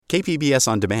KPBS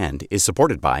On Demand is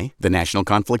supported by the National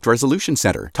Conflict Resolution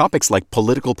Center. Topics like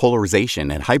political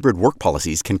polarization and hybrid work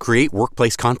policies can create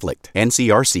workplace conflict.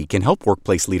 NCRC can help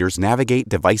workplace leaders navigate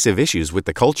divisive issues with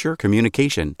the Culture,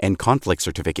 Communication, and Conflict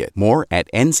Certificate. More at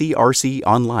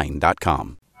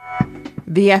ncrconline.com.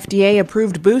 The FDA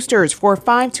approved boosters for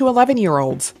 5 to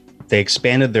 11-year-olds. They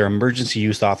expanded their emergency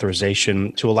use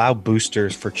authorization to allow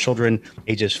boosters for children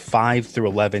ages 5 through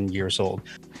 11 years old.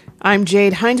 I'm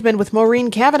Jade Hindman with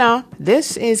Maureen Cavanaugh.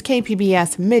 This is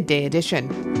KPBS Midday Edition.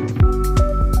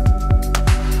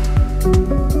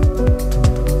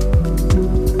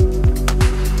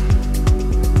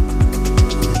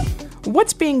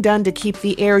 What's being done to keep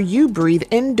the air you breathe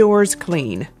indoors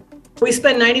clean? We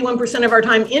spend 91% of our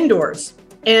time indoors,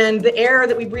 and the air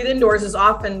that we breathe indoors is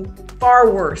often far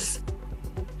worse.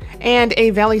 And a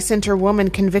Valley Center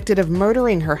woman convicted of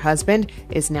murdering her husband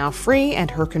is now free and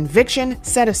her conviction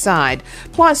set aside.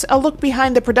 Plus, a look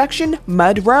behind the production,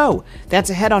 Mud Row.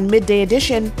 That's ahead on Midday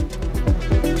Edition.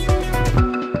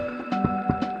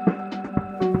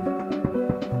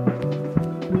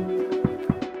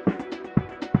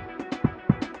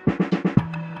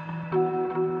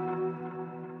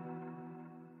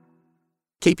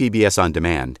 KPBS On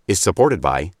Demand is supported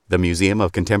by the Museum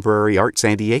of Contemporary Art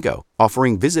San Diego,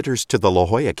 offering visitors to the La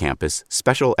Jolla campus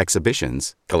special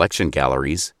exhibitions, collection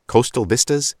galleries, coastal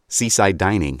vistas, seaside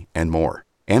dining, and more.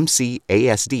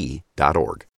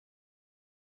 mcasd.org.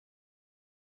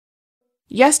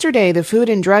 Yesterday, the Food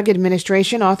and Drug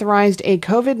Administration authorized a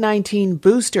COVID-19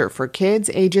 booster for kids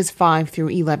ages 5 through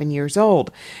 11 years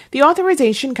old. The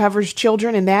authorization covers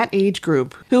children in that age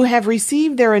group who have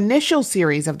received their initial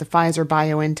series of the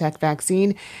Pfizer-BioNTech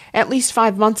vaccine at least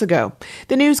 5 months ago.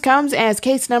 The news comes as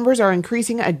case numbers are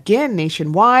increasing again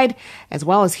nationwide, as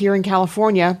well as here in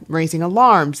California, raising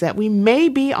alarms that we may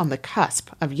be on the cusp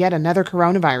of yet another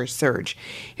coronavirus surge.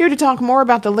 Here to talk more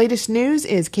about the latest news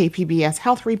is KPBS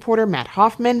health reporter Matt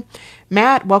Hoffman.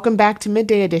 Matt, welcome back to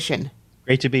Midday Edition.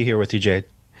 Great to be here with you, Jade.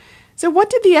 So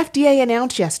what did the FDA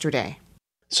announce yesterday?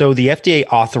 So the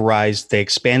FDA they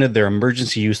expanded their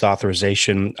emergency use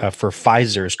authorization for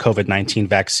Pfizer's COVID-19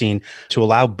 vaccine to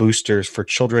allow boosters for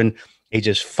children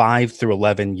ages 5 through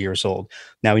 11 years old.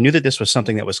 Now, we knew that this was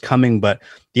something that was coming, but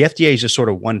the FDA is just sort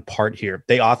of one part here.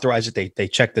 They authorized it. They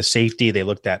checked the safety. They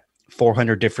looked at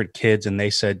 400 different kids, and they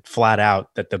said flat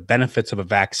out that the benefits of a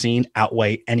vaccine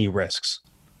outweigh any risks.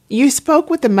 You spoke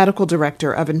with the medical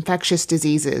director of infectious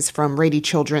diseases from Rady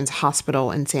Children's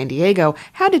Hospital in San Diego.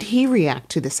 How did he react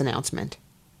to this announcement?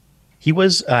 He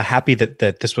was happy that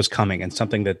this was coming and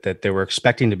something that they were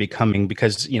expecting to be coming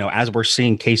because, as we're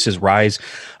seeing cases rise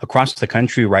across the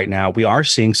country right now, we are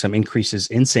seeing some increases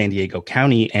in San Diego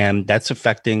County, and that's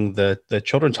affecting the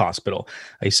Children's Hospital.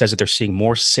 He says that they're seeing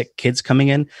more sick kids coming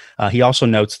in. He also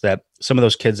notes that some of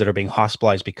those kids that are being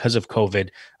hospitalized because of COVID,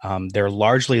 they're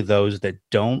largely those that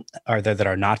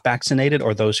are not vaccinated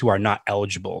or those who are not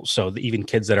eligible. So even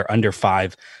kids that are under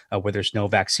 5, where there's no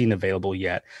vaccine available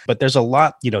yet. But there's a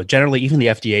lot, generally, even the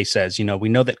FDA says, we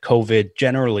know that COVID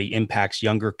generally impacts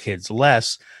younger kids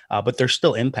less, but there's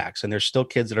still impacts, and there's still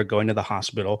kids that are going to the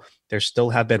hospital. There still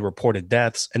have been reported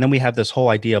deaths. And then we have this whole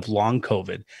idea of long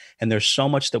COVID. And there's so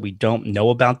much that we don't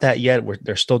know about that yet.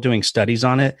 They're still doing studies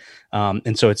on it.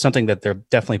 And so it's something that they're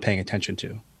definitely paying attention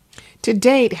to. To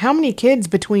date, how many kids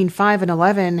between 5 and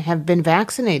 11 have been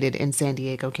vaccinated in San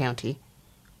Diego County?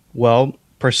 Well,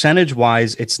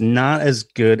 percentage-wise, it's not as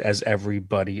good as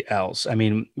everybody else. I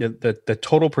mean, the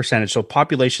total percentage, so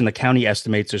population, the county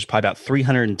estimates there's probably about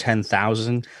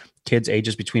 310,000 kids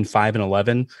ages between 5 and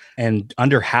 11, and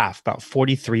under half, about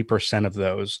 43% of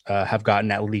those have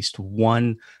gotten at least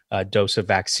one dose of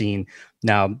vaccine.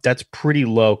 Now, that's pretty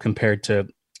low compared to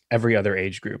every other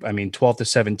age group. I mean, 12 to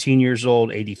 17 years old,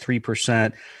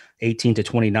 83%, 18 to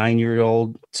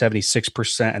 29-year-old,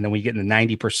 76%, and then we get into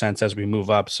 90% as we move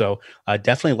up. So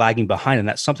definitely lagging behind, and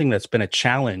that's something that's been a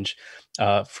challenge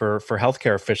for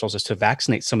healthcare officials is to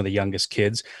vaccinate some of the youngest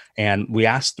kids. And we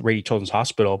asked Rady Children's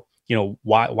Hospital,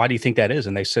 why do you think that is?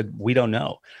 And they said, we don't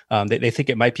know. They think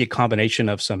it might be a combination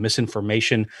of some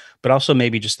misinformation, but also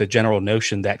maybe just the general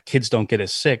notion that kids don't get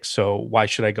as sick. So why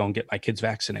should I go and get my kids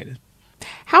vaccinated?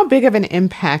 How big of an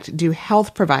impact do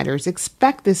health providers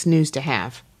expect this news to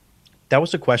have? That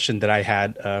was a question that I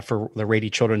had for the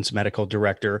Rady Children's medical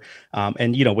director.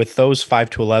 And, with those 5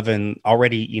 to 11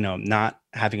 already, not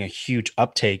having a huge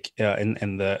uptake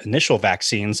in the initial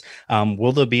vaccines,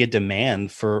 will there be a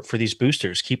demand for these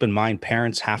boosters? Keep in mind,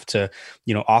 parents have to,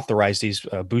 authorize these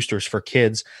boosters for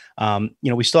kids.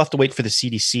 We still have to wait for the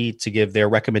CDC to give their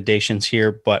recommendations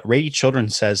here, but Rady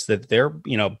Children's says that they're,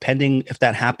 pending if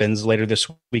that happens later this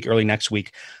week, early next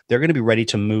week, they're going to be ready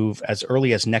to move as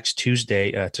early as next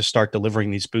Tuesday to start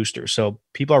delivering these boosters. So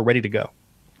people are ready to go.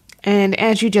 And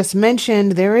as you just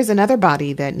mentioned, there is another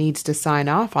body that needs to sign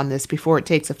off on this before it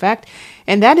takes effect,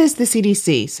 and that is the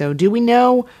CDC. So do we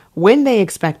know when they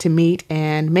expect to meet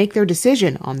and make their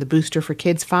decision on the booster for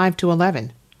kids 5 to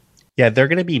 11? Yeah, they're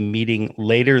going to be meeting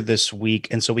later this week.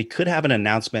 And so we could have an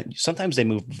announcement. Sometimes they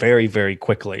move very, very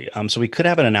quickly. So we could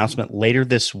have an announcement later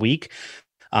this week.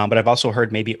 But I've also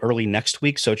heard maybe early next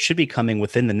week. So it should be coming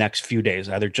within the next few days,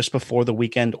 either just before the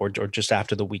weekend or just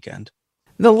after the weekend.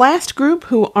 The last group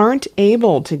who aren't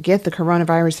able to get the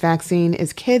coronavirus vaccine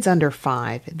is kids under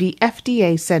 5. The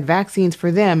FDA said vaccines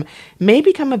for them may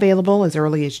become available as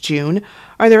early as June.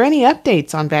 Are there any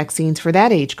updates on vaccines for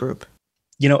that age group?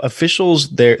 Officials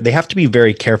they have to be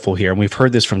very careful here, and we've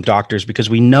heard this from doctors because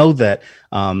we know that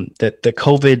that the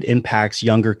COVID impacts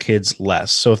younger kids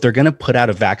less. So if they're going to put out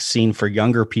a vaccine for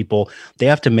younger people, they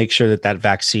have to make sure that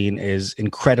vaccine is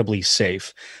incredibly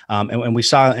safe. And we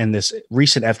saw in this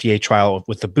recent FDA trial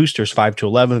with the boosters 5 to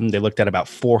 11, they looked at about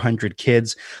 400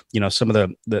 kids. Some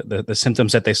of the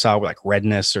symptoms that they saw were like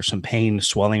redness or some pain,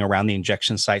 swelling around the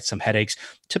injection site, some headaches,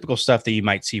 typical stuff that you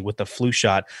might see with the flu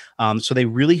shot. So they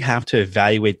really have to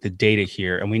evaluate the data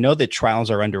here. And we know that trials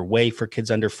are underway for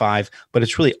kids under 5, but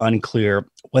it's really unclear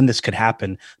when this could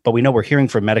happen. But we know we're hearing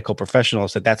from medical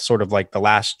professionals that that's sort of like the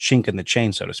last chink in the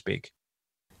chain, so to speak.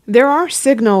 There are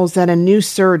signals that a new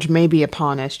surge may be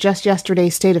upon us. Just yesterday,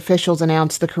 state officials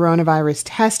announced the coronavirus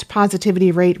test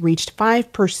positivity rate reached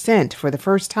 5% for the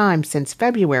first time since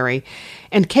February,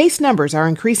 and case numbers are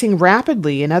increasing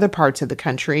rapidly in other parts of the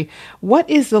country. What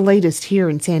is the latest here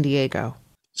in San Diego?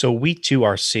 So we too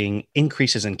are seeing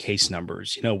increases in case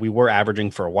numbers. We were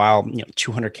averaging for a while,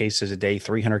 200 cases a day,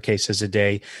 300 cases a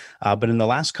day. But in the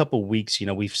last couple of weeks,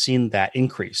 we've seen that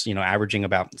increase, averaging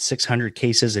about 600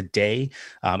 cases a day.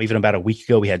 Even about a week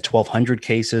ago, we had 1,200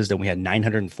 cases. Then we had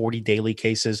 940 daily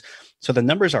cases. So the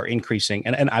numbers are increasing.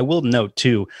 And I will note,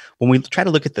 too, when we try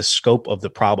to look at the scope of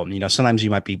the problem, sometimes you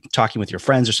might be talking with your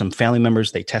friends or some family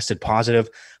members, they tested positive.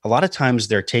 A lot of times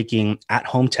they're taking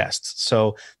at-home tests.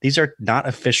 So these are not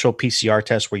official PCR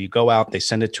tests where you go out, they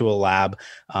send it to a lab.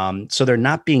 So they're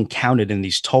not being counted in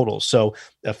these totals. So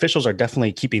officials are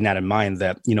definitely keeping that in mind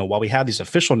that, while we have these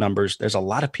official numbers, there's a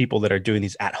lot of people that are doing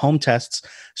these at-home tests,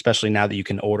 especially now that you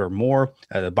can order more.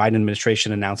 The Biden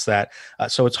administration announced that.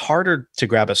 So it's harder to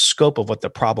grab a scope of what the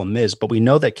problem is, but we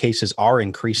know that cases are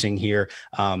increasing here.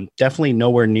 Definitely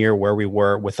nowhere near where we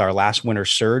were with our last winter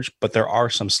surge, but there are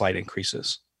some slight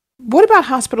increases. What about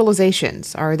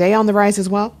hospitalizations? Are they on the rise as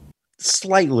well?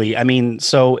 Slightly. I mean,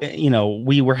 so,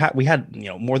 we had,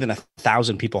 more than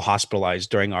 1,000 people hospitalized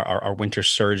during our winter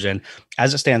surge. And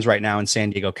as it stands right now in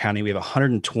San Diego County, we have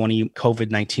 120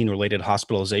 COVID-19 related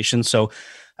hospitalizations. So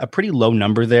a pretty low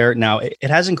number there. Now, it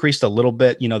has increased a little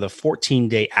bit. The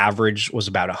 14-day average was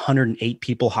about 108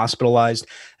 people hospitalized.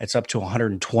 It's up to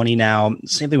 120 now.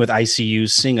 Same thing with ICUs,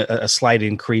 seeing a slight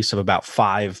increase of about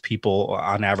 5 people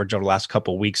on average over the last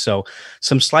couple of weeks. So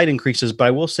some slight increases. But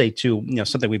I will say, too,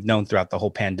 something we've known throughout the whole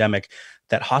pandemic,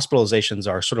 that hospitalizations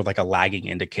are sort of like a lagging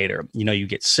indicator. You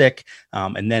get sick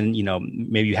and then,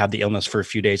 maybe you have the illness for a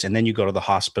few days and then you go to the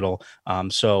hospital.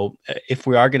 So if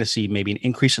we are going to see maybe an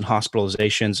increase in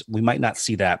hospitalizations, we might not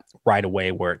see that right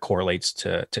away where it correlates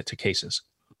to cases.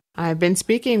 I've been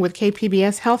speaking with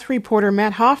KPBS health reporter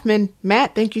Matt Hoffman.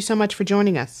 Matt, thank you so much for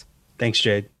joining us. Thanks,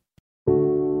 Jade.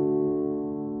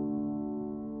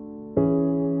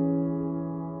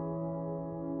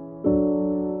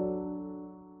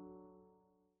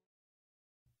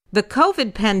 The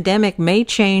COVID pandemic may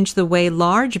change the way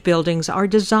large buildings are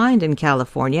designed in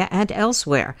California and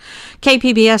elsewhere.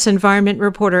 KPBS environment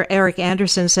reporter Eric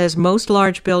Anderson says most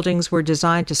large buildings were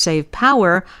designed to save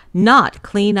power, not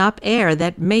clean up air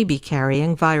that may be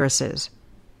carrying viruses.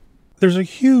 There's a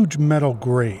huge metal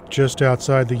grate just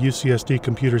outside the UCSD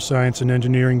Computer Science and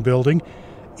Engineering building.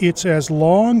 It's as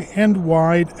long and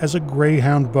wide as a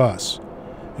Greyhound bus.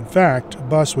 In fact, a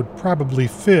bus would probably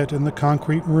fit in the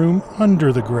concrete room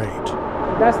under the grate.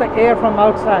 That's the air from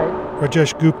outside.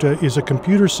 Rajesh Gupta is a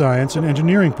computer science and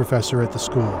engineering professor at the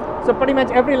school. So pretty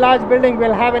much every large building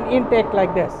will have an intake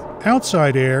like this.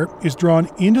 Outside air is drawn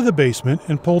into the basement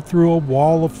and pulled through a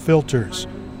wall of filters.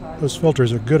 Those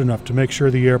filters are good enough to make sure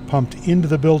the air pumped into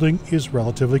the building is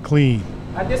relatively clean.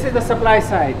 And this is the supply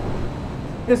side.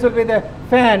 This will be the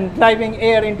fan driving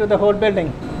air into the whole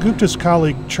building. Gupta's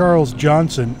colleague Charles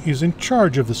Johnson is in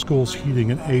charge of the school's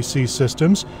heating and AC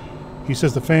systems. He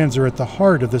says the fans are at the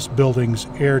heart of this building's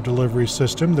air delivery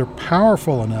system. They're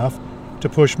powerful enough to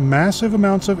push massive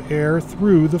amounts of air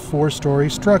through the four-story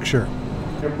structure.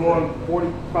 They're blowing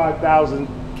 45,000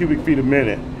 cubic feet a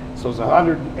minute. So it's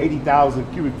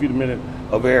 180,000 cubic feet a minute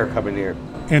of air coming here.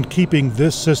 And keeping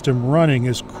this system running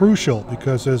is crucial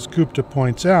because, as Gupta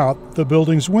points out, the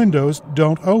building's windows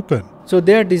don't open. So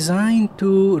they're designed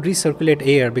to recirculate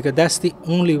air because that's the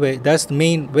only way, that's the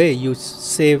main way you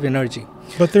save energy.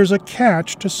 But there's a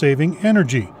catch to saving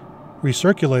energy.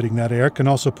 Recirculating that air can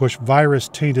also push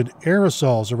virus-tainted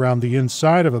aerosols around the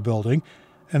inside of a building,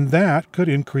 and that could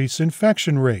increase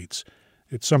infection rates.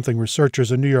 It's something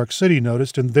researchers in New York City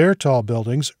noticed in their tall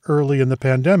buildings early in the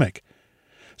pandemic.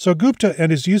 So Gupta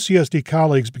and his UCSD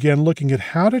colleagues began looking at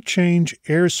how to change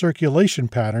air circulation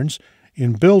patterns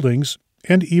in buildings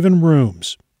and even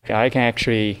rooms. I can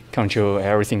actually control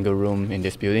every single room in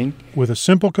this building. With a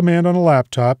simple command on a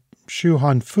laptop,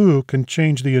 Shu-Han Fu can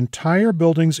change the entire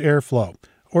building's airflow,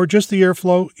 or just the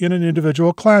airflow in an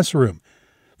individual classroom.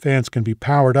 Fans can be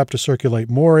powered up to circulate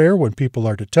more air when people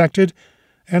are detected,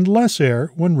 and less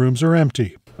air when rooms are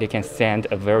empty. They can send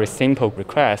a very simple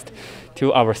request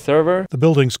to our server. The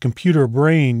building's computer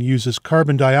brain uses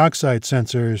carbon dioxide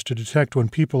sensors to detect when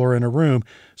people are in a room,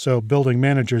 so building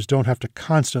managers don't have to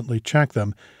constantly check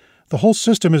them. The whole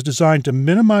system is designed to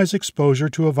minimize exposure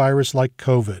to a virus like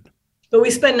COVID. But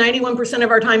we spend 91%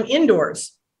 of our time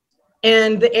indoors,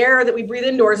 and the air that we breathe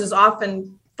indoors is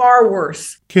often far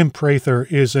worse. Kim Prather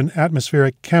is an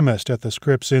atmospheric chemist at the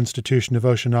Scripps Institution of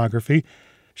Oceanography.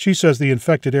 She says the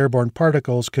infected airborne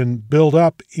particles can build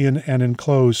up in an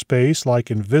enclosed space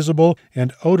like invisible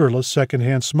and odorless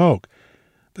secondhand smoke.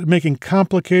 But making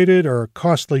complicated or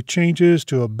costly changes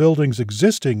to a building's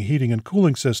existing heating and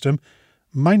cooling system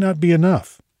might not be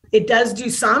enough. It does do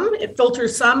some, it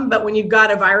filters some, but when you've got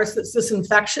a virus that's this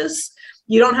infectious,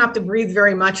 you don't have to breathe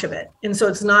very much of it. And so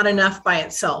it's not enough by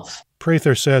itself.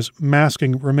 Prather says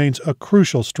masking remains a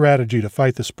crucial strategy to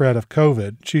fight the spread of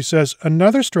COVID. She says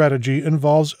another strategy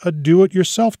involves a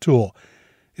do-it-yourself tool.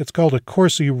 It's called a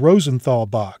Corsi Rosenthal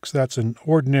box. That's an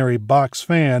ordinary box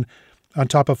fan on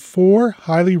top of 4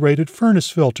 highly rated furnace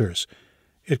filters.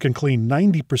 It can clean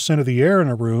 90% of the air in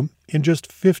a room in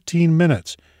just 15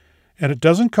 minutes. And it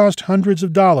doesn't cost hundreds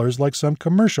of dollars like some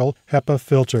commercial HEPA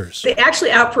filters. They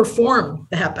actually outperform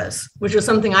the HEPAs, which is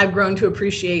something I've grown to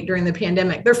appreciate during the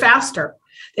pandemic. They're faster.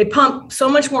 They pump so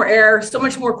much more air, so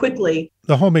much more quickly.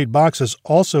 The homemade boxes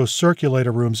also circulate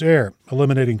a room's air,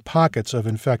 eliminating pockets of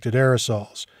infected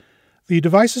aerosols. The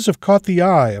devices have caught the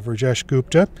eye of Rajesh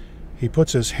Gupta. He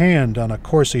puts his hand on a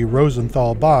Corsi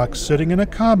Rosenthal box sitting in a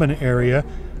common area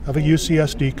of a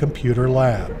UCSD computer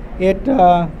lab. It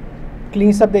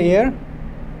cleans up the air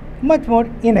much more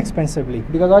inexpensively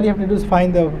because all you have to do is buy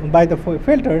the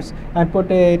filters and put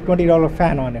a $20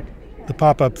 fan on it. The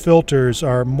pop-up filters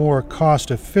are more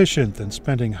cost-efficient than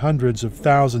spending hundreds of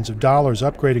thousands of dollars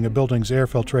upgrading a building's air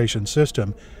filtration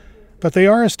system. But they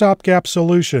are a stopgap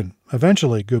solution.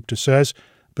 Eventually, Gupta says,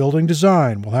 building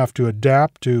design will have to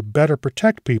adapt to better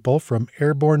protect people from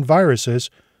airborne viruses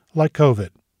like COVID.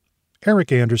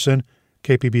 Eric Anderson,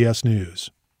 KPBS News.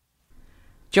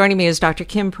 Joining me is Dr.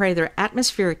 Kim Prather,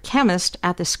 atmospheric chemist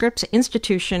at the Scripps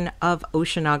Institution of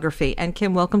Oceanography. And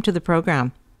Kim, welcome to the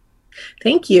program.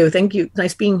 Thank you. Thank you.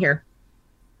 Nice being here.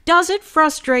 Does it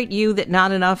frustrate you that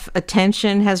not enough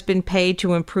attention has been paid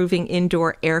to improving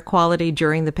indoor air quality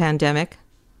during the pandemic?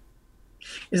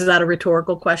 Is that a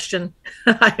rhetorical question?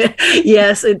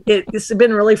 Yes, it's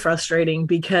been really frustrating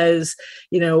because,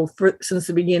 since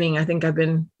the beginning, I think I've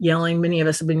been yelling, many of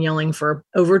us have been yelling for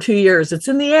over 2 years. It's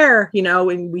in the air,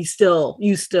 and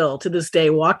you still to this day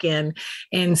walk in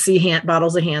and see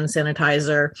bottles of hand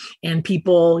sanitizer and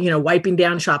people, wiping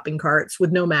down shopping carts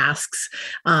with no masks.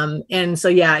 And so,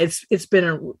 yeah, it's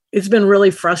been really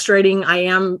frustrating.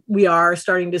 We are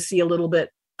starting to see a little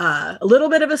bit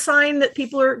of a sign that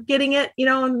people are getting it,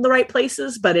 in the right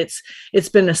places, but it's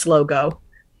been a slow go.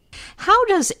 How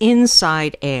does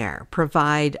inside air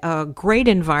provide a great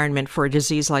environment for a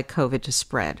disease like COVID to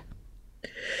spread?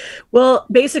 Well,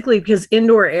 basically, because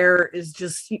indoor air is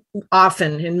just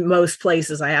often in most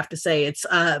places, I have to say,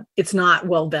 it's not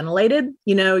well ventilated.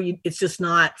 It's just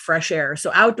not fresh air.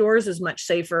 So outdoors is much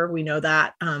safer. We know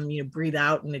that. Breathe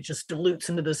out and it just dilutes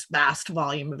into this vast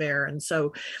volume of air, and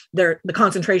so the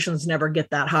concentrations never get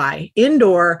that high.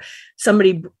 Indoor,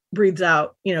 somebody breathes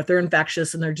out, if they're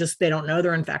infectious and they don't know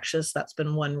they're infectious. That's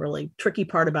been one really tricky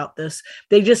part about this.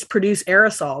 They just produce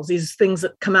aerosols, these things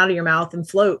that come out of your mouth and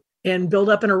float and build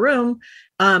up in a room,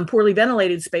 poorly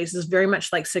ventilated space is very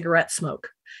much like cigarette smoke.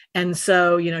 And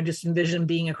so, just envision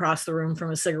being across the room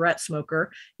from a cigarette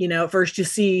smoker. At first you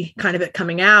see kind of it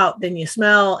coming out, then you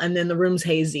smell, and then the room's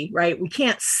hazy, right? We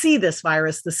can't see this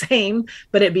virus the same,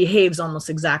 but it behaves almost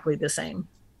exactly the same.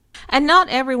 And not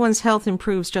everyone's health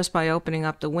improves just by opening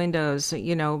up the windows,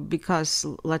 because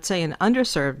let's say in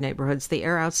underserved neighborhoods, the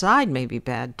air outside may be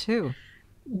bad too.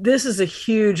 This is a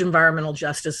huge environmental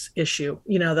justice issue,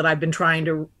 that I've been trying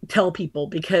to tell people,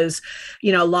 because,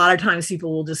 a lot of times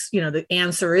people will just, the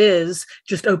answer is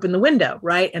just open the window,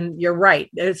 right? And you're right.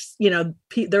 It's,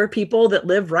 there are people that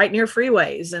live right near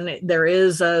freeways, and there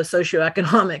is a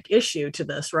socioeconomic issue to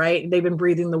this, right? They've been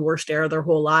breathing the worst air their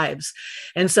whole lives.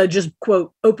 And so just,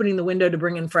 quote, opening the window to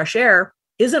bring in fresh air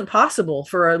isn't possible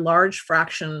for a large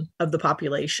fraction of the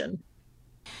population.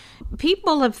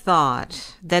 People have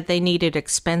thought that they needed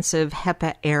expensive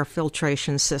HEPA air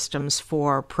filtration systems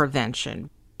for prevention.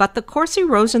 But the Corsi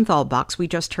Rosenthal box we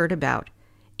just heard about,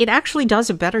 it actually does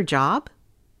a better job?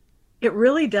 It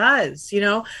really does.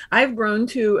 I've grown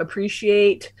to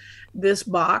appreciate this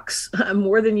box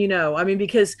more than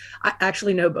because I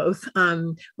actually know both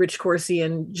Rich Corsi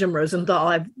and Jim Rosenthal.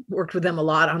 I've worked with them a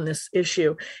lot on this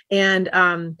issue. And,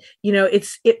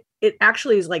 it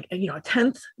actually is like, a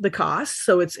tenth the cost.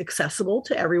 So it's accessible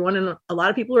to everyone. And a lot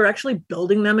of people are actually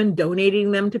building them and donating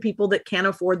them to people that can't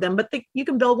afford them. But you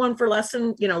can build one for less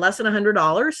than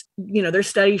 $100. There's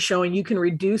studies showing you can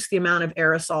reduce the amount of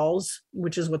aerosols,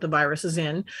 which is what the virus is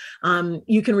in.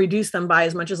 You can reduce them by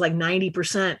as much as like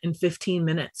 90% in 15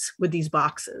 minutes with these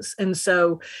boxes. And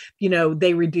so,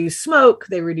 they reduce smoke,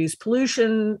 they reduce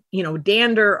pollution,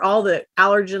 dander, all the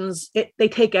allergens, they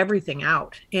take everything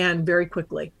out, and very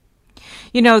quickly.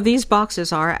 These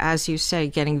boxes are, as you say,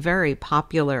 getting very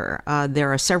popular.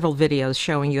 There are several videos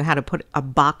showing you how to put a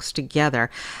box together.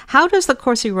 How does the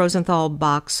Corsi Rosenthal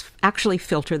box actually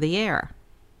filter the air?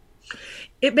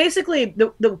 It basically,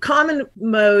 the common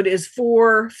mode is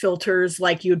 4 filters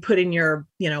like you would put in your,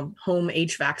 home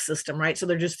HVAC system, right? So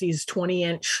they're just these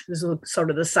 20-inch, this is sort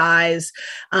of the size,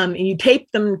 and you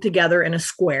tape them together in a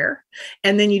square,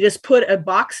 and then you just put a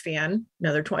box fan,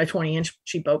 another 20-inch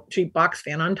cheap box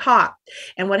fan on top.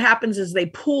 And what happens is they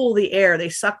pull the air, they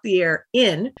suck the air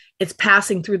in, it's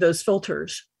passing through those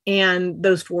filters. And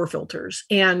those 4 filters,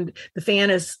 and the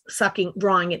fan is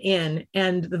drawing it in,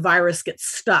 and the virus gets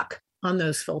stuck on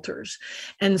those filters.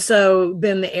 And so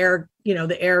then the air,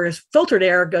 filtered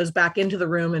air goes back into the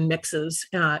room and mixes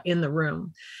in the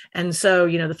room. And so,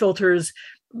 the filters,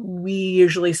 we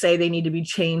usually say they need to be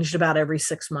changed about every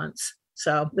 6 months.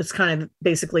 So it's kind of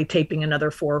basically taping another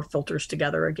 4 filters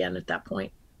together again at that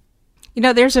point.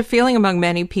 There's a feeling among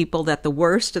many people that the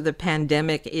worst of the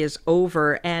pandemic is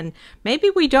over, and maybe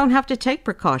we don't have to take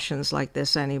precautions like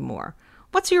this anymore.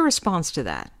 What's your response to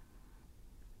that?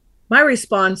 My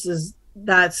response is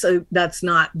that's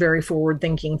not very forward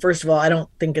thinking. First of all, I don't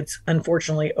think it's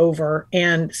unfortunately over.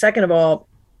 And second of all,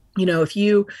 if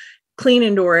you clean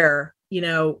indoor air,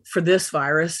 for this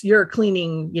virus, you're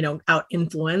cleaning, out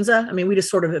influenza. I mean, we just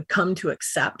sort of have come to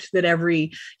accept that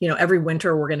every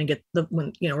winter we're going to get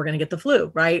the flu,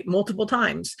 right? Multiple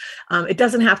times. It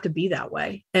doesn't have to be that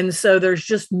way. And so there's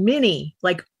just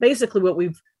basically what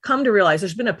we've come to realize,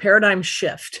 there's been a paradigm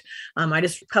shift. I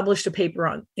just published a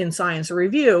paper in Science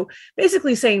Review,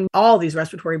 basically saying all these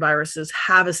respiratory viruses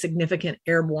have a significant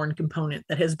airborne component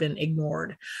that has been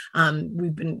ignored.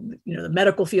 The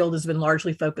medical field has been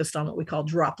largely focused on what we call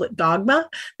droplet dogma.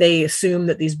 They assume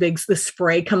that this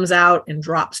spray comes out and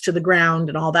drops to the ground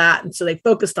and all that. And so they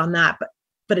focused on that,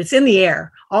 but it's in the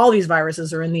air. All these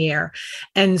viruses are in the air.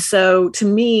 And so to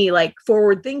me,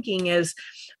 forward thinking is,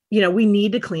 we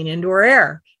need to clean indoor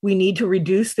air. We need to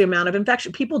reduce the amount of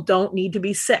infection. People don't need to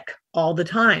be sick all the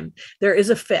time. There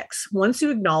is a fix. Once you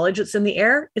acknowledge it's in the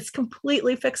air, it's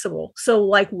completely fixable. So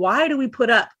why do we put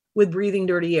up with breathing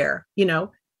dirty air?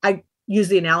 I use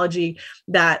the analogy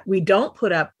that we don't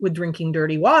put up with drinking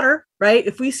dirty water, right?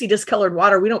 If we see discolored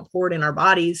water, we don't pour it in our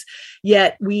bodies,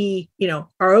 yet we,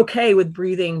 are okay with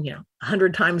breathing,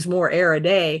 100 times more air a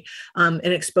day and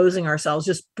exposing ourselves,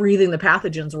 just breathing the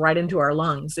pathogens right into our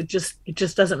lungs. It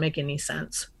just doesn't make any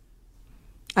sense.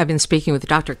 I've been speaking with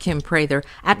Dr. Kim Prather,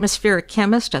 atmospheric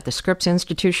chemist at the Scripps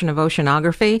Institution of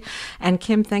Oceanography. And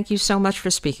Kim, thank you so much for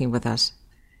speaking with us.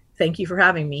 Thank you for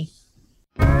having me.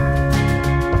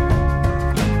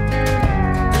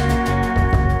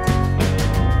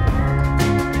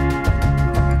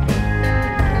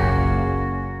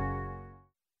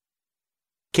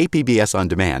 KPBS On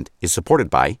Demand is supported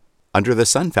by Under the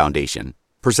Sun Foundation,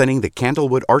 presenting the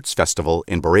Candlewood Arts Festival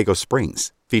in Borrego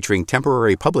Springs, featuring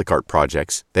temporary public art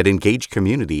projects that engage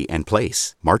community and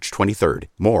place. March 23rd.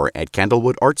 More at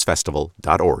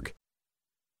candlewoodartsfestival.org.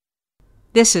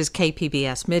 This is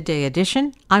KPBS Midday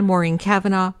Edition. I'm Maureen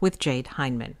Cavanaugh with Jade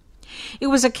Hindman. It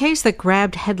was a case that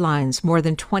grabbed headlines more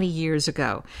than 20 years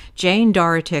ago. Jane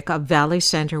Dorotic of Valley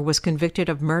Center was convicted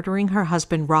of murdering her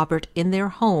husband Robert in their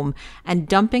home and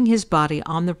dumping his body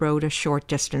on the road a short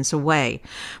distance away.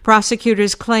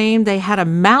 Prosecutors claimed they had a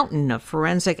mountain of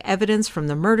forensic evidence from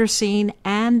the murder scene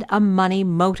and a money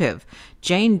motive.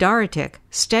 Jane Dorotic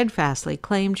steadfastly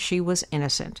claimed she was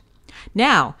innocent.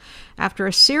 Now, after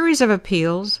a series of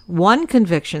appeals, one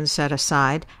conviction set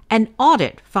aside, an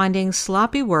audit finding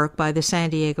sloppy work by the San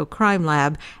Diego Crime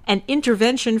Lab, an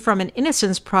intervention from an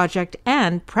Innocence Project,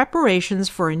 and preparations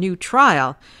for a new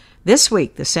trial, this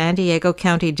week the San Diego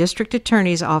County District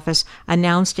Attorney's Office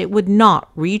announced it would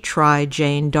not retry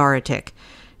Jane Dorotic.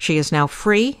 She is now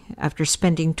free after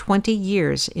spending 20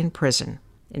 years in prison.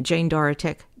 And Jane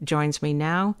Dorotic joins me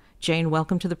now. Jane,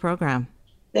 welcome to the program.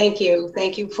 Thank you.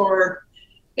 Thank you for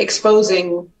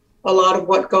exposing a lot of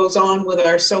what goes on with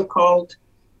our so-called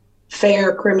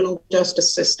fair criminal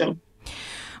justice system.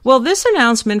 Well, this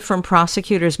announcement from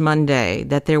prosecutors Monday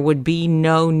that there would be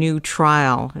no new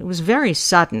trial, it was very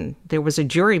sudden. There was a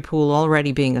jury pool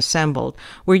already being assembled.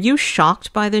 Were you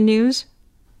shocked by the news?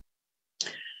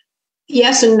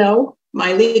 Yes and no.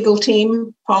 My legal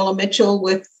team, Paula Mitchell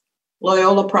with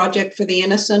Loyola Project for the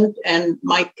Innocent, and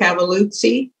Mike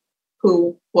Cavaluzzi,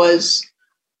 who was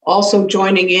also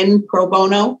joining in pro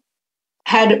bono,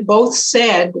 had both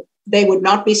said they would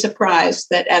not be surprised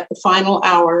that at the final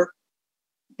hour,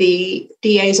 the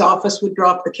DA's office would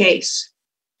drop the case.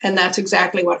 And that's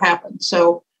exactly what happened.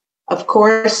 So, of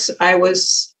course, I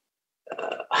was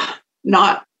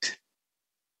not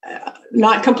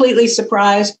completely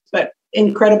surprised, but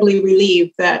incredibly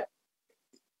relieved that,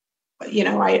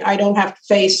 I don't have to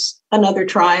face another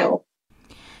trial.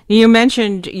 You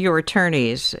mentioned your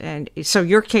attorneys, and so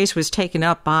your case was taken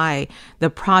up by the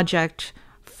Project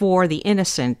for the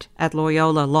Innocent at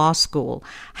Loyola Law School.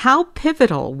 How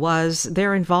pivotal was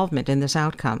their involvement in this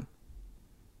outcome?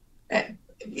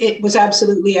 It was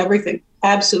absolutely everything,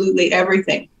 absolutely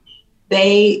everything.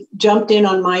 They jumped in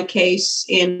on my case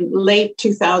in late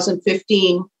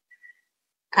 2015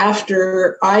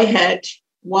 after I had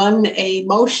won a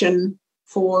motion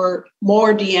for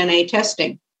more DNA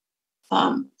testing.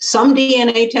 Some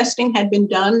DNA testing had been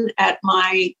done at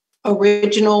my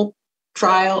original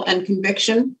trial and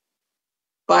conviction,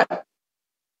 but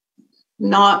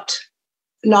not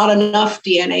enough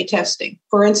DNA testing.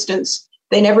 For instance,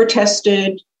 they never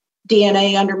tested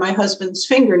DNA under my husband's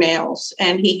fingernails,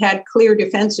 and he had clear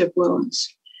defensive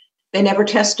wounds. They never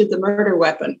tested the murder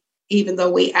weapon, even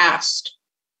though we asked.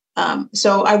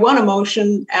 So I won a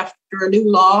motion after a new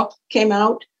law came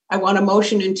out. I won a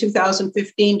motion in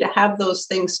 2015 to have those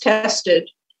things tested.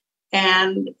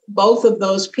 And both of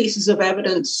those pieces of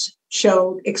evidence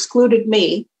excluded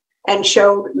me and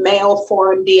showed male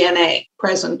foreign DNA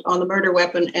present on the murder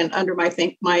weapon and under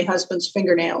my husband's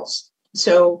fingernails.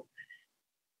 So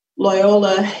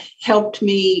Loyola helped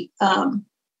me.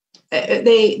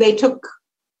 They took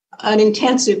an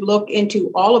intensive look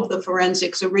into all of the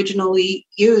forensics originally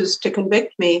used to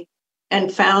convict me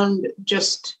and found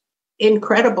just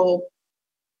incredible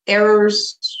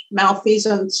errors,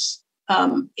 malfeasance,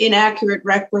 inaccurate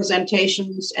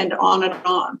representations, and on and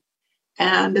on.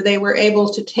 And they were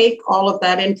able to take all of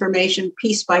that information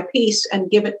piece by piece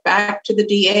and give it back to the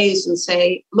DAs and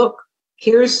say, look,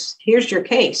 here's your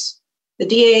case. The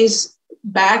DAs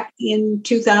back in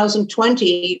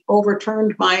 2020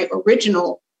 overturned my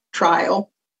original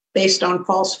trial based on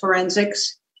false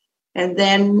forensics, and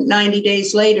then 90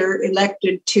 days later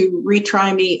elected to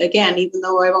retry me again, even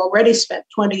though I've already spent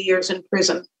 20 years in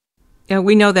prison.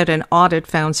 We know that an audit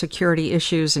found security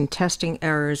issues and testing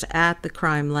errors at the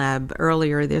crime lab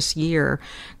earlier this year.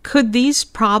 Could these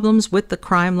problems with the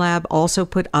crime lab also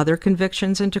put other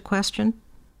convictions into question?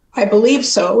 I believe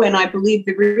so, and I believe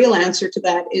the real answer to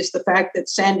that is the fact that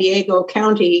San Diego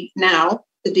County now,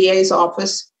 the DA's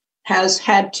office, has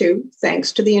had to,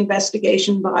 thanks to the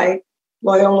investigation by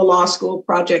Loyola Law School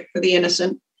Project for the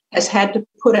Innocent, has had to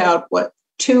put out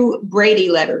 2 Brady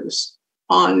letters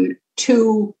on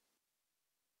 2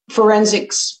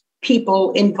 forensics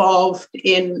people involved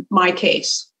in my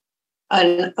case.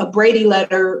 A Brady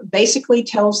letter basically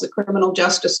tells the criminal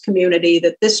justice community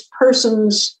that this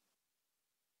person's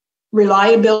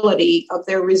reliability of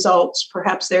their results,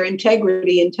 perhaps their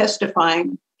integrity in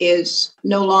testifying, is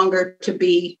no longer to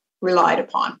be relied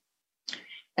upon.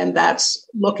 And that's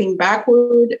looking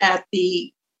backward at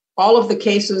the all of the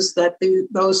cases that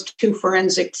those two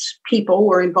forensics people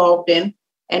were involved in,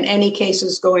 and any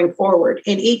cases going forward.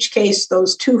 In each case,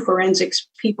 those two forensics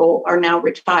people are now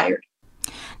retired.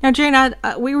 Now, Jane,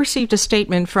 we received a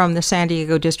statement from the San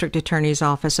Diego District Attorney's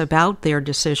Office about their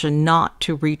decision not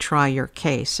to retry your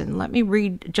case. And let me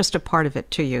read just a part of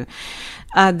it to you.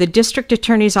 The District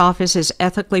Attorney's Office is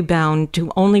ethically bound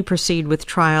to only proceed with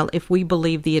trial if we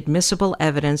believe the admissible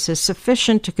evidence is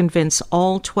sufficient to convince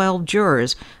all 12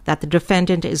 jurors that the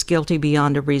defendant is guilty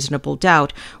beyond a reasonable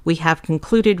doubt. We have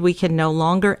concluded we can no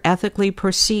longer ethically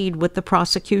proceed with the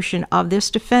prosecution of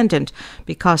this defendant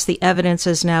because the evidence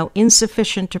is now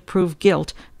insufficient to prove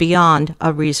guilt beyond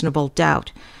a reasonable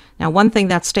doubt. Now, one thing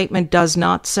that statement does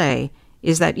not say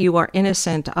is that you are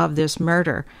innocent of this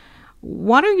murder.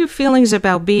 What are your feelings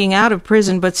about being out of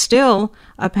prison but still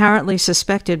apparently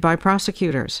suspected by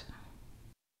prosecutors?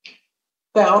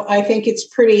 Well, I think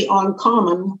it's pretty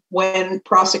uncommon when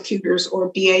prosecutors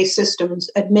or DA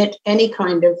systems admit any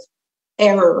kind of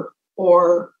error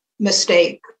or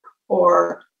mistake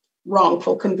or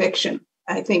wrongful conviction.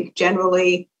 I think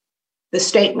generally the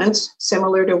statements,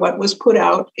 similar to what was put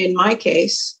out in my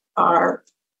case, are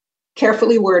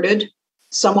carefully worded,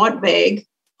 somewhat vague,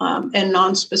 and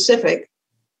non-specific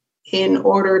in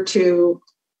order to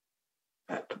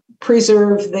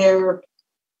preserve their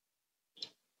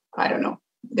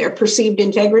perceived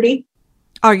integrity.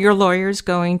 Are your lawyers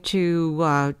going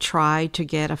to try to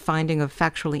get a finding of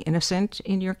factually innocent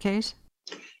in your case?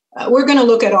 We're going to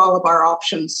look at all of our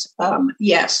options.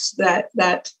 Yes,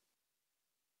 that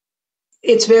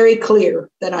it's very clear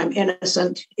that I'm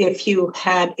innocent. If you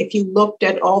looked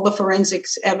at all the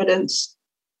forensics evidence,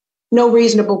 no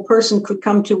reasonable person could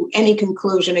come to any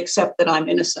conclusion except that I'm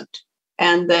innocent,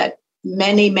 and that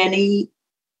many, many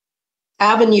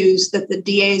avenues that the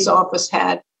DA's office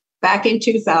had back in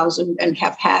 2000 and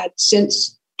have had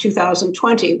since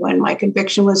 2020 when my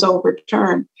conviction was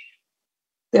overturned,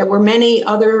 there were many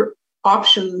other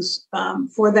options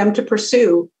for them to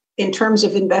pursue in terms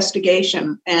of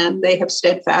investigation, and they have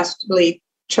steadfastly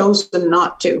chosen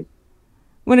not to.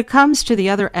 When it comes to the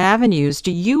other avenues,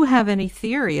 do you have any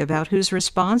theory about who's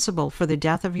responsible for the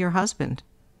death of your husband?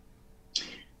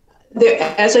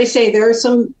 As I say, there are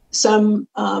some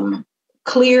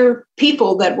clear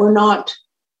people that were not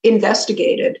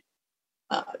investigated.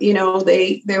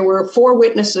 There were 4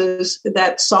 witnesses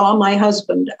that saw my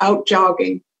husband out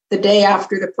jogging the day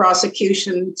after the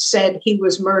prosecution said he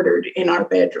was murdered in our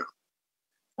bedroom.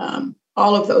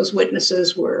 All of those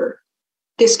witnesses were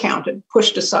discounted,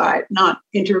 pushed aside, not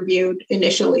interviewed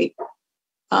initially.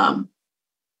 And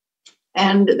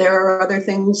there are other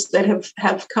things that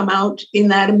have come out in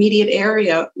that immediate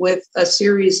area with a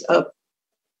series of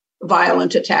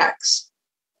violent attacks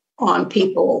on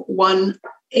people. One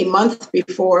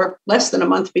less than a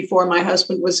month before my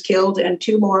husband was killed, and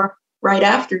 2 more right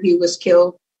after he was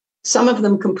killed, some of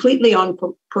them completely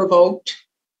unprovoked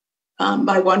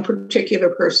by one particular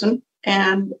person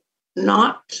and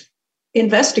not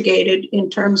investigated in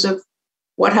terms of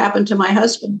what happened to my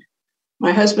husband.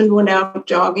 My husband went out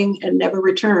jogging and never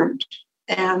returned.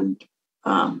 And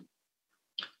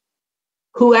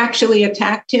who actually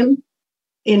attacked him?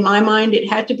 In my mind, it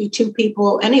had to be 2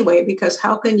 people anyway, because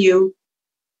how can you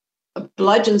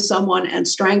bludgeon someone and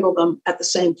strangle them at the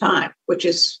same time, which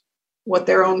is what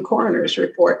their own coroner's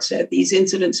report said. These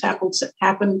incidents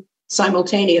happen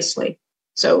simultaneously.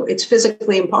 So it's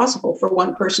physically impossible for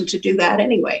one person to do that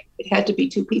anyway. It had to be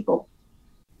 2 people.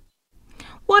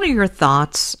 What are your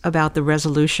thoughts about the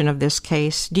resolution of this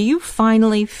case? Do you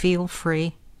finally feel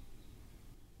free?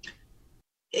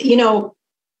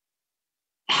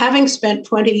 Having spent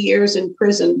 20 years in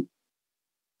prison,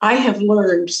 I have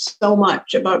learned so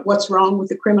much about what's wrong with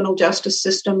the criminal justice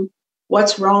system,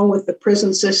 what's wrong with the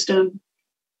prison system,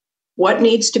 what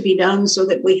needs to be done so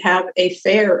that we have a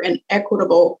fair and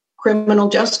equitable criminal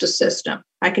justice system.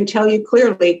 I can tell you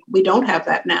clearly, we don't have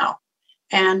that now.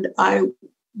 And I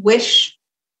wish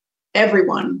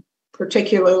everyone,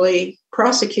 particularly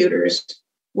prosecutors,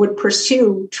 would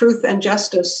pursue truth and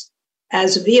justice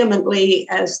as vehemently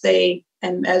as they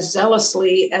and as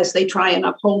zealously as they try and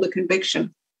uphold a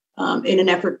conviction in an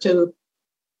effort to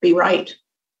be right.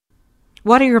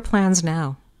 What are your plans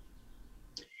now?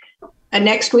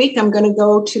 Next week, I'm going to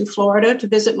go to Florida to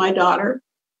visit my daughter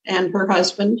and her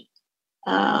husband.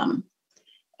 And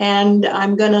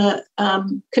I'm going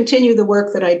to continue the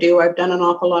work that I do. I've done an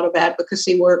awful lot of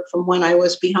advocacy work from when I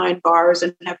was behind bars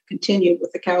and have continued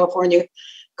with the California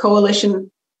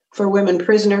Coalition for Women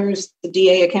Prisoners, the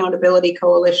DA Accountability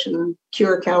Coalition,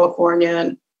 Cure California,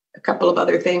 and a couple of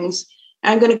other things.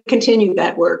 I'm going to continue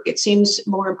that work. It seems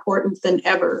more important than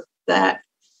ever that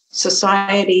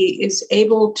society is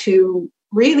able to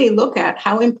really look at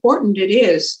how important it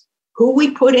is who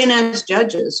we put in as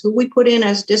judges, who we put in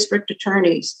as district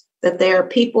attorneys, that they are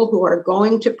people who are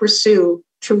going to pursue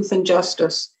truth and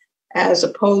justice as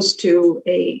opposed to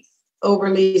a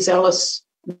overly zealous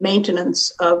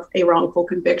maintenance of a wrongful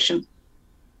conviction.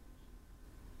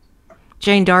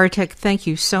 Jane Dorotek, thank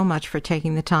you so much for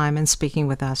taking the time and speaking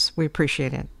with us. We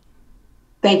appreciate it.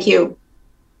 Thank you.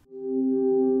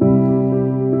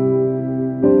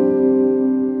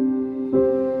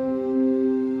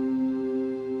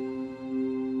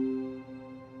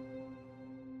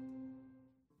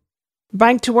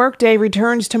 Bike to Work Day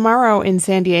returns tomorrow in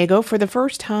San Diego for the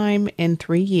first time in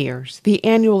 3 years. The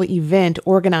annual event,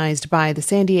 organized by the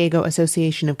San Diego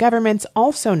Association of Governments,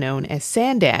 also known as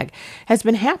SANDAG, has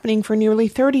been happening for nearly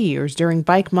 30 years during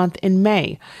Bike Month in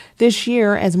May. This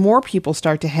year, as more people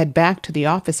start to head back to the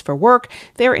office for work,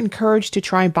 they're encouraged to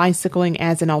try bicycling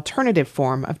as an alternative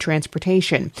form of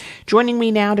transportation. Joining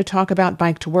me now to talk about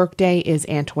Bike to Work Day is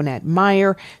Antoinette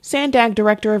Meyer, SANDAG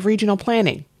Director of Regional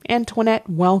Planning. Antoinette,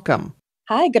 welcome.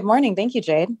 Hi, good morning. Thank you,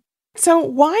 Jade. So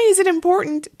why is it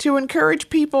important to encourage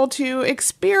people to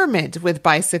experiment with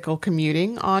bicycle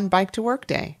commuting on Bike to Work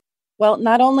Day? Well,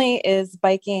 not only is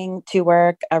biking to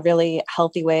work a really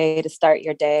healthy way to start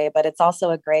your day, but it's also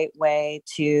a great way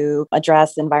to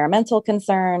address environmental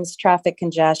concerns, traffic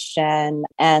congestion,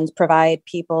 and provide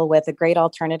people with a great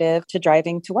alternative to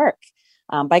driving to work.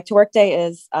 Bike to Work Day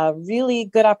is a really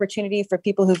good opportunity for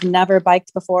people who've never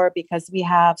biked before because we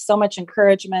have so much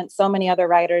encouragement, so many other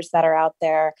riders that are out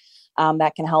there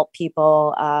that can help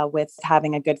people with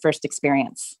having a good first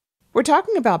experience. We're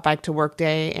talking about Bike to Work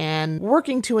Day and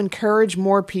working to encourage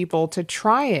more people to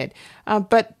try it.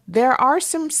 But there are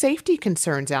some safety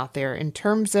concerns out there in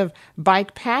terms of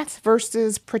bike paths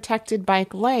versus protected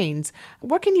bike lanes.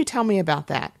 What can you tell me about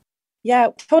that? Yeah,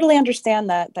 totally understand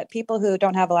that people who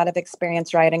don't have a lot of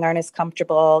experience riding aren't as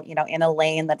comfortable, in a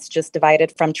lane that's just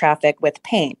divided from traffic with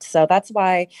paint. So that's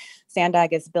why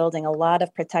SANDAG is building a lot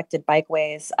of protected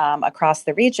bikeways across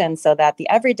the region so that the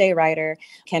everyday rider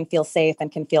can feel safe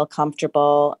and can feel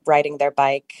comfortable riding their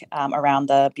bike around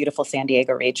the beautiful San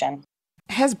Diego region.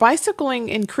 Has bicycling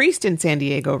increased in San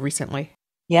Diego recently?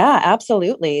 Yeah,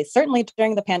 absolutely. Certainly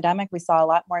during the pandemic, we saw a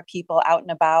lot more people out and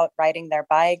about riding their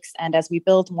bikes. And as we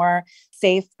build more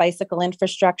safe bicycle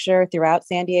infrastructure throughout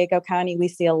San Diego County, we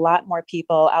see a lot more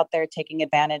people out there taking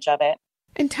advantage of it.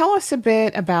 And tell us a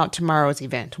bit about tomorrow's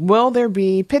event. Will there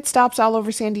be pit stops all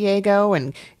over San Diego,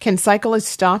 and can cyclists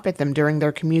stop at them during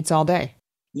their commutes all day?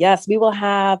 Yes, we will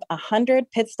have 100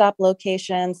 pit stop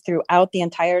locations throughout the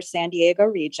entire San Diego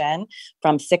region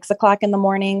from 6 o'clock in the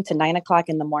morning to 9 o'clock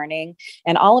in the morning.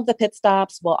 And all of the pit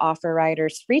stops will offer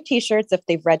riders free t-shirts if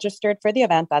they've registered for the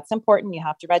event. That's important. You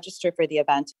have to register for the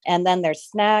event. And then there's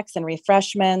snacks and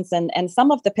refreshments. And some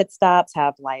of the pit stops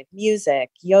have live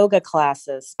music, yoga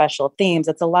classes, special themes.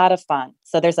 It's a lot of fun.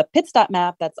 So there's a pit stop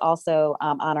map that's also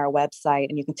on our website,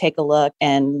 and you can take a look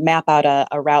and map out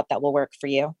a route that will work for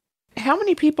you. How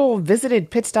many people visited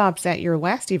pit stops at your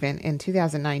last event in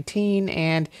 2019?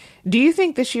 And do you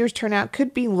think this year's turnout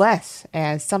could be less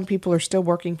as some people are still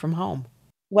working from home?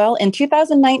 Well, in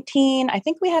 2019, I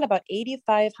think we had about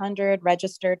 8,500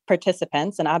 registered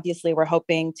participants, and obviously we're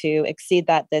hoping to exceed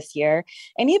that this year.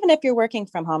 And even if you're working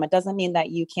from home, it doesn't mean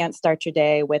that you can't start your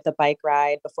day with a bike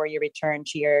ride before you return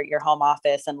to your home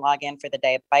office and log in for the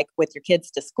day. Bike with your kids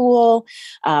to school,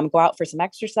 go out for some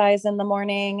exercise in the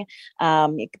morning,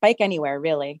 bike anywhere,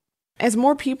 really. As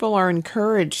more people are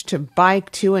encouraged to bike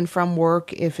to and from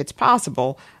work if it's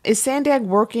possible, is SANDAG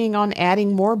working on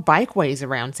adding more bikeways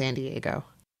around San Diego?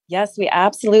 Yes, we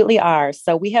absolutely are.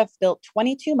 So we have built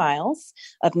 22 miles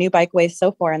of new bikeways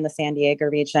so far in the San Diego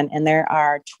region, and there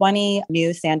are 20 new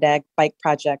SANDAG bike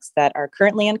projects that are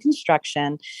currently in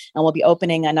construction, and we'll be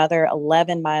opening another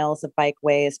 11 miles of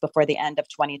bikeways before the end of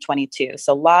 2022.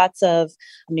 So lots of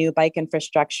new bike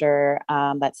infrastructure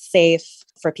that's safe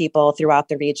for people throughout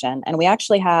the region. And we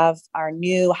actually have our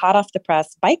new hot off the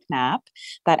press bike map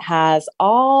that has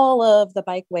all of the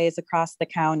bikeways across the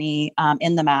county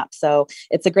in the map. So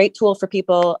it's a great tool for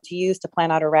people to use to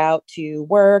plan out a route to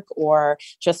work or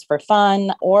just for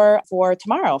fun or for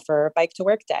tomorrow for Bike to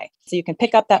Work Day. So you can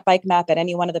pick up that bike map at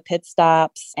any one of the pit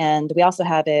stops, and we also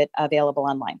have it available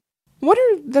online. What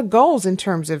are the goals in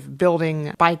terms of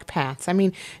building bike paths? I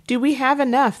mean, do we have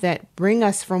enough that bring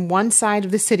us from one side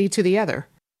of the city to the other?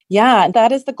 Yeah,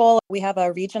 that is the goal. We have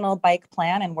a regional bike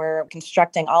plan and we're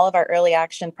constructing all of our early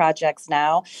action projects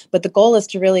now. But the goal is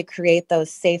to really create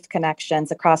those safe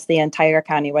connections across the entire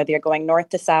county, whether you're going north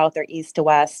to south or east to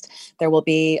west. There will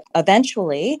be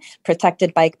eventually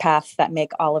protected bike paths that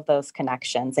make all of those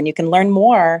connections. And you can learn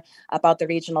more about the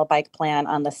regional bike plan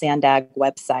on the SANDAG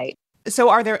website. So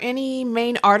are there any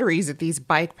main arteries that these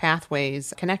bike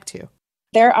pathways connect to?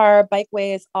 There are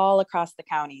bikeways all across the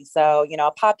county. So,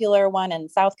 a popular one in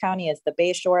South County is the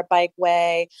Bayshore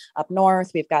Bikeway. Up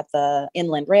north, we've got the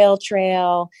Inland Rail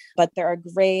Trail. But there are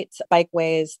great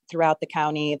bikeways throughout the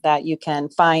county that you can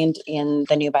find in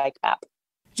the new bike map.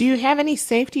 Do you have any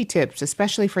safety tips,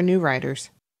 especially for new riders?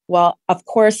 Well, of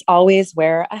course, always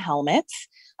wear a helmet.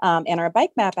 And our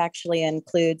bike map actually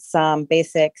includes some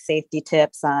basic safety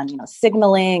tips on,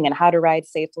 signaling and how to ride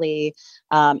safely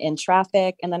in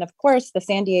traffic. And then, of course, the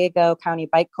San Diego County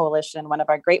Bike Coalition, one of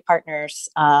our great partners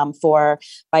for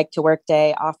Bike to Work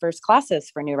Day, offers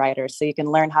classes for new riders. So you can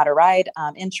learn how to ride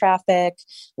in traffic,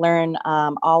 learn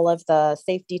all of the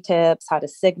safety tips, how to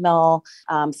signal.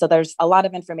 So there's a lot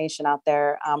of information out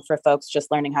there for folks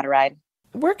just learning how to ride.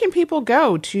 Where can people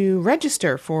go to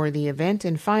register for the event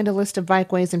and find a list of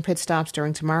bikeways and pit stops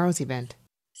during tomorrow's event?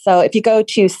 So if you go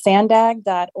to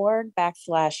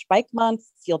sandag.org/bike month,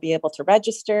 you'll be able to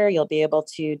register. You'll be able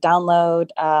to download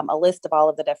a list of all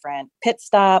of the different pit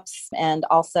stops and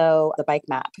also the bike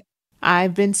map.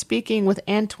 I've been speaking with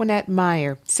Antoinette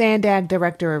Meyer, SANDAG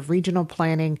Director of Regional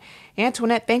Planning.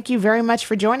 Antoinette, thank you very much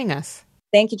for joining us.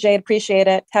 Thank you, Jade. Appreciate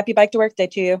it. Happy Bike to Work Day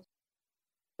to you.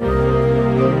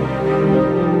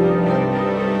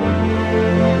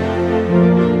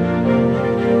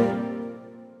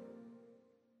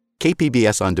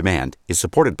 KPBS On Demand is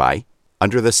supported by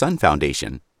Under the Sun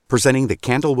Foundation, presenting the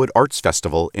Candlewood Arts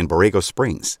Festival in Borrego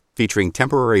Springs, featuring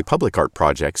temporary public art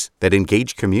projects that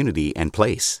engage community and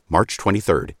place. March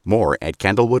 23rd. More at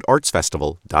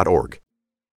candlewoodartsfestival.org.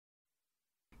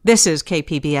 This is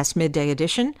KPBS Midday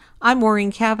Edition. I'm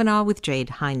Maureen Cavanaugh with Jade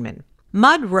Hindman.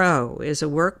 Mud Row is a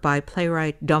work by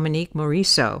playwright Dominique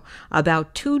Morisseau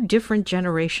about two different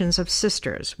generations of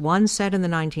sisters, one set in the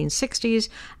 1960s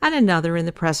and another in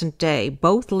the present day,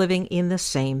 both living in the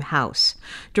same house.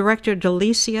 Director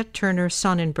Delicia Turner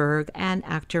Sonnenberg and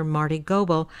actor Marty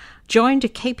Goebel joined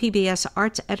KPBS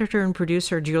arts editor and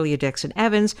producer Julia Dixon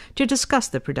Evans to discuss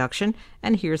the production,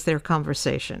 and here's their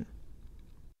conversation.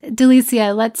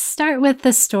 Delicia, let's start with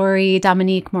the story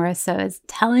Dominique Morisseau is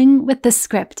telling with the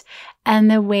script and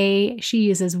the way she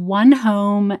uses one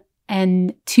home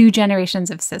and two generations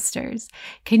of sisters.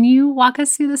 Can you walk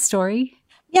us through the story?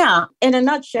 Yeah. In a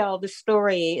nutshell, the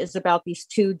story is about these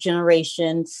two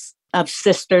generations of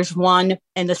sisters, one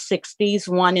in the 60s,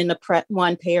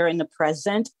 one pair in the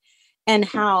present, and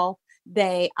how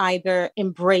they either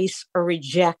embrace or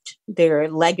reject their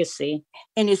legacy.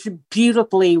 And it's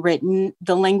beautifully written.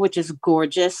 The language is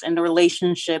gorgeous and the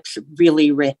relationships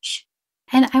really rich.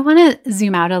 And I want to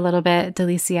zoom out a little bit,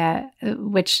 Delicia,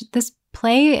 which this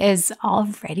play is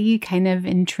already kind of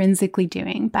intrinsically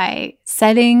doing by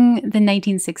setting the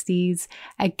 1960s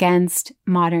against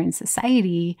modern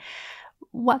society.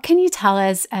 What can you tell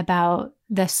us about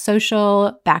the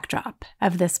social backdrop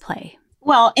of this play?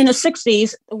 Well, in the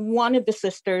 60s, one of the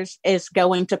sisters is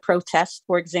going to protest,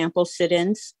 for example,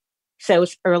 sit-ins. So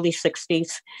it's early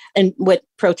 60s, and with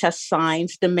protest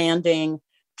signs demanding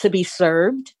to be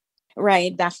served,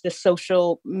 right? That's the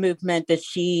social movement that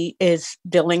she is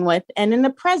dealing with. And in the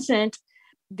present,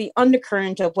 the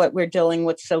undercurrent of what we're dealing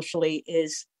with socially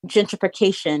is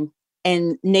gentrification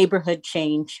and neighborhood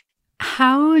change.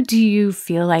 How do you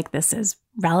feel like this is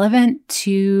relevant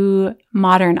to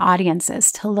modern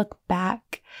audiences to look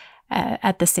back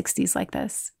at the 60s like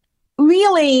this?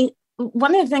 Really,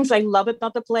 one of the things I love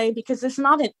about the play, because it's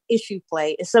not an issue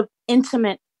play, it's an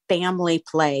intimate family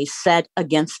play set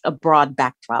against a broad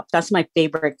backdrop. That's my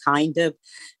favorite kind of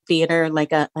theater,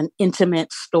 like an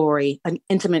intimate story, an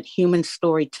intimate human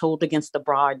story told against a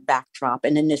broad backdrop.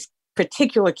 And in this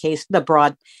particular case, the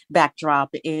broad backdrop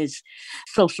is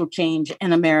social change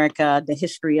in America, the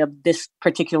history of this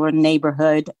particular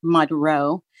neighborhood, Mud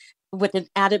Row, with an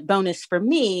added bonus for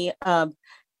me of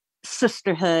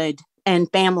sisterhood and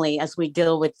family as we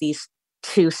deal with these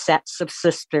two sets of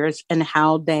sisters and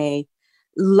how they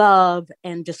love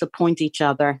and disappoint each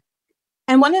other.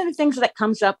 And one of the things that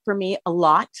comes up for me a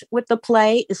lot with the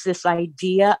play is this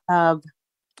idea of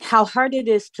how hard it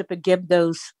is to forgive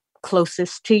those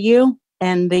closest to you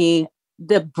and the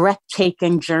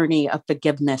breathtaking journey of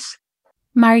forgiveness.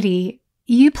 Marty,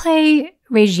 you play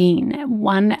Regine,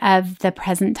 one of the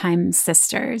present time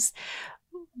sisters.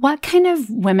 What kind of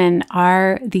women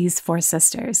are these four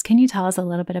sisters? Can you tell us a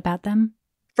little bit about them?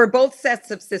 For both sets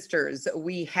of sisters,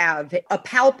 we have a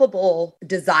palpable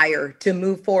desire to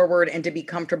move forward and to be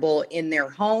comfortable in their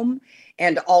home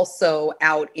and also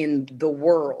out in the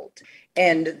world.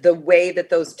 And the way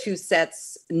that those two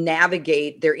sets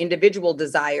navigate their individual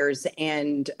desires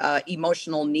and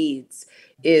emotional needs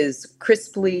is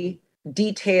crisply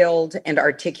detailed and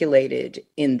articulated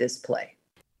in this play.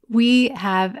 We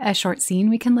have a short scene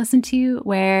we can listen to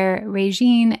where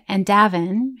Regine and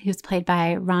Davin, who's played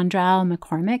by Rondrell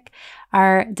McCormick,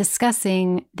 are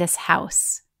discussing this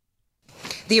house.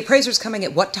 The appraiser's coming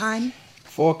at what time?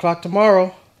 4 o'clock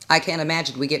tomorrow. I can't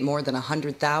imagine we get more than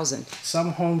 100,000.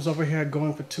 Some homes over here are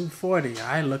going for 240.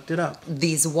 I looked it up.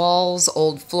 These walls,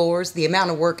 old floors, the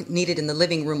amount of work needed in the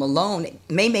living room alone, it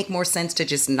may make more sense to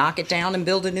just knock it down and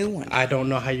build a new one. I don't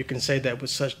know how you can say that with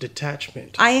such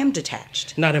detachment. I am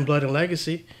detached. Not in Blood and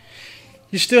Legacy.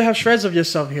 You still have shreds of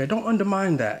yourself here. Don't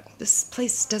undermine that. This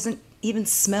place doesn't even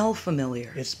smell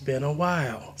familiar. It's been a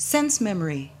while. Sense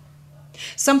memory.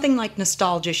 Something like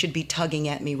nostalgia should be tugging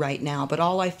at me right now, but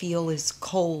all I feel is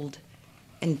cold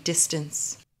and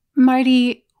distance.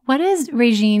 Marty, what is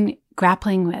Regine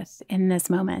grappling with in this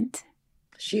moment?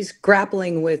 She's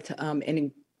grappling with an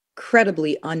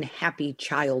incredibly unhappy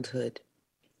childhood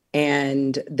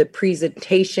and the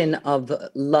presentation of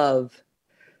love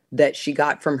that she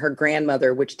got from her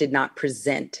grandmother, which did not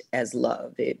present as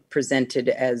love. It presented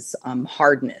as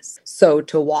hardness. So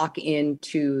to walk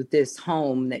into this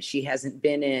home that she hasn't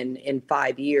been in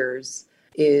 5 years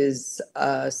is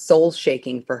soul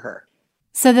shaking for her.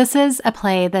 So this is a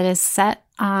play that is set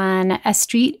on a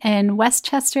street in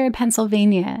Westchester,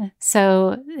 Pennsylvania.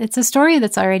 So it's a story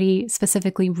that's already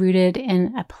specifically rooted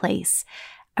in a place.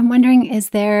 I'm wondering, is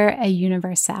there a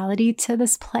universality to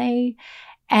this play?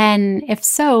 And if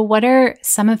so, what are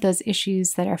some of those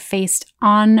issues that are faced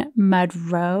on Mud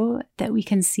Row that we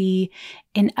can see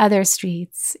in other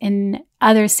streets, in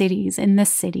other cities, in this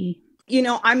city? You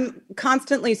know, I'm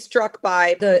constantly struck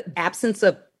by the absence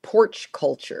of porch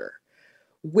culture,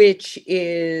 which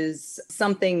is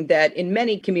something that in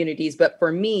many communities, but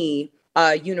for me,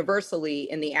 universally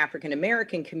in the African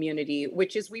American community,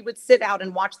 which is we would sit out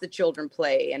and watch the children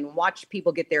play and watch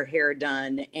people get their hair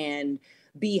done and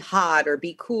be hot or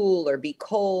be cool or be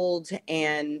cold,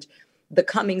 and the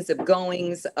comings of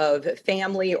goings of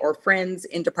family or friends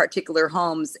into particular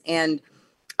homes. And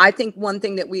I think one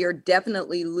thing that we are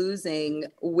definitely losing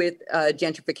with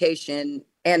gentrification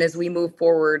and as we move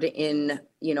forward in,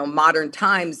 modern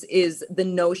times is the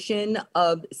notion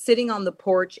of sitting on the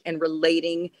porch and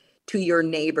relating to your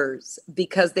neighbors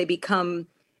because they become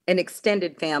an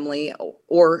extended family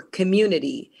or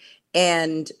community.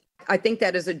 And I think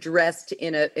that is addressed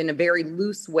in a very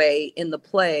loose way in the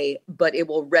play, but it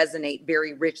will resonate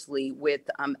very richly with,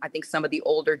 I think, some of the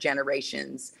older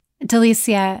generations.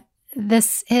 Delicia,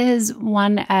 this is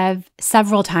one of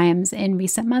several times in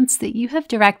recent months that you have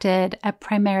directed a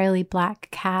primarily Black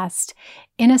cast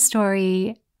in a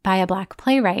story by a Black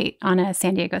playwright on a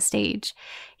San Diego stage.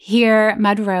 Here,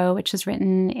 Mud Row, which was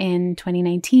written in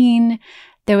 2019,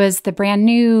 there was the brand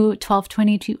new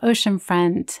 1222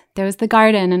 Oceanfront. There was The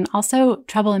Garden, and also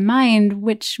Trouble in Mind,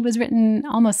 which was written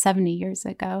almost 70 years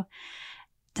ago.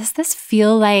 Does this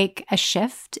feel like a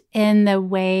shift in the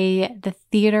way the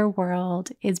theater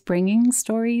world is bringing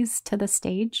stories to the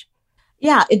stage?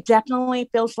 Yeah, it definitely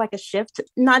feels like a shift.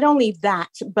 Not only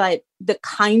that, but the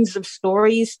kinds of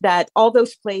stories that all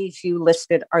those plays you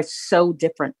listed are so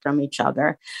different from each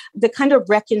other. The kind of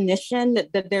recognition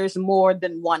that there's more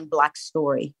than one Black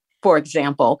story, for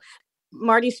example.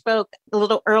 Marty spoke a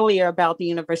little earlier about the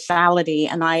universality.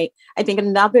 And I think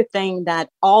another thing that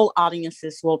all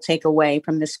audiences will take away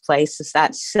from this place is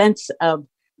that sense of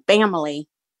family.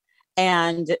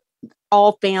 And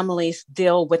all families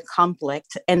deal with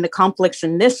conflict, and the conflicts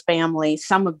in this family,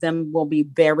 some of them will be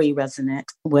very resonant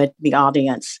with the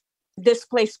audience. This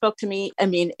play spoke to me. I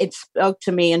mean, it spoke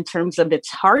to me in terms of its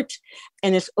heart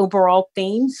and its overall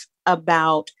themes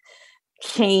about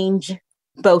change,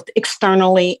 both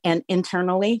externally and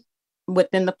internally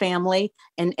within the family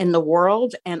and in the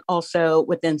world, and also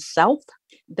within self.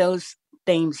 Those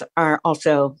themes are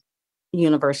also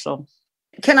universal.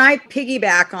 Can I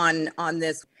piggyback on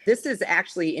this? This is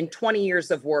actually in 20 years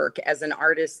of work as an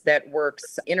artist that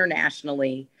works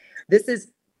internationally. This is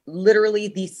literally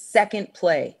the second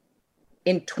play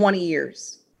in 20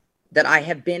 years that I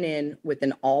have been in with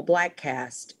an all-Black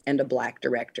cast and a Black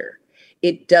director.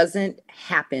 It doesn't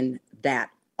happen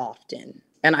that often,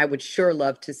 and I would sure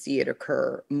love to see it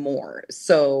occur more.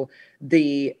 So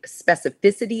the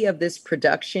specificity of this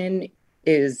production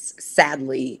is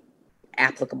sadly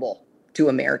applicable to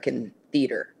American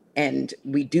theater. And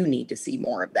we do need to see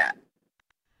more of that.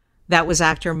 That was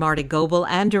actor Marty Goebel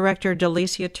and director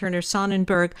Delicia Turner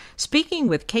Sonnenberg speaking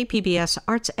with KPBS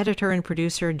arts editor and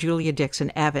producer Julia Dixon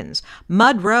Evans.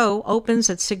 Mud Row opens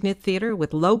at Signet Theater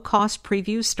with low-cost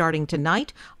previews starting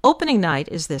tonight. Opening night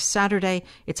is this Saturday.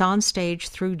 It's on stage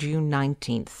through June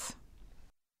 19th.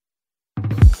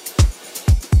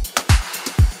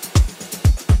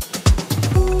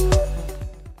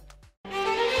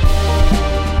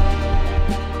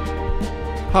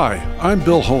 Hi, I'm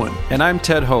Bill Hohen. And I'm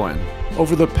Ted Hohen.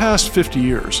 Over the past 50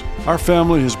 years, our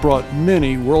family has brought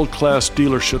many world-class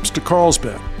dealerships to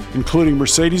Carlsbad, including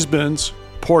Mercedes-Benz,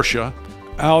 Porsche,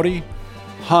 Audi,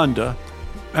 Honda,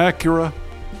 Acura,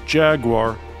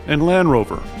 Jaguar, and Land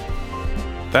Rover.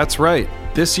 That's right.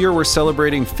 This year we're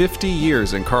celebrating 50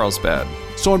 years in Carlsbad.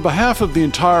 So on behalf of the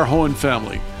entire Hohen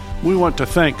family, we want to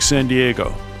thank San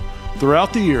Diego.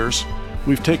 Throughout the years,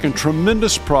 we've taken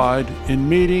tremendous pride in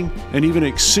meeting and even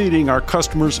exceeding our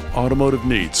customers' automotive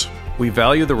needs. We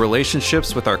value the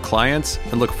relationships with our clients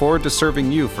and look forward to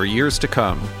serving you for years to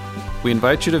come. We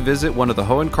invite you to visit one of the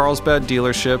Hohen Carlsbad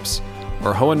dealerships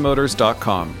or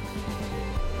hohenmotors.com.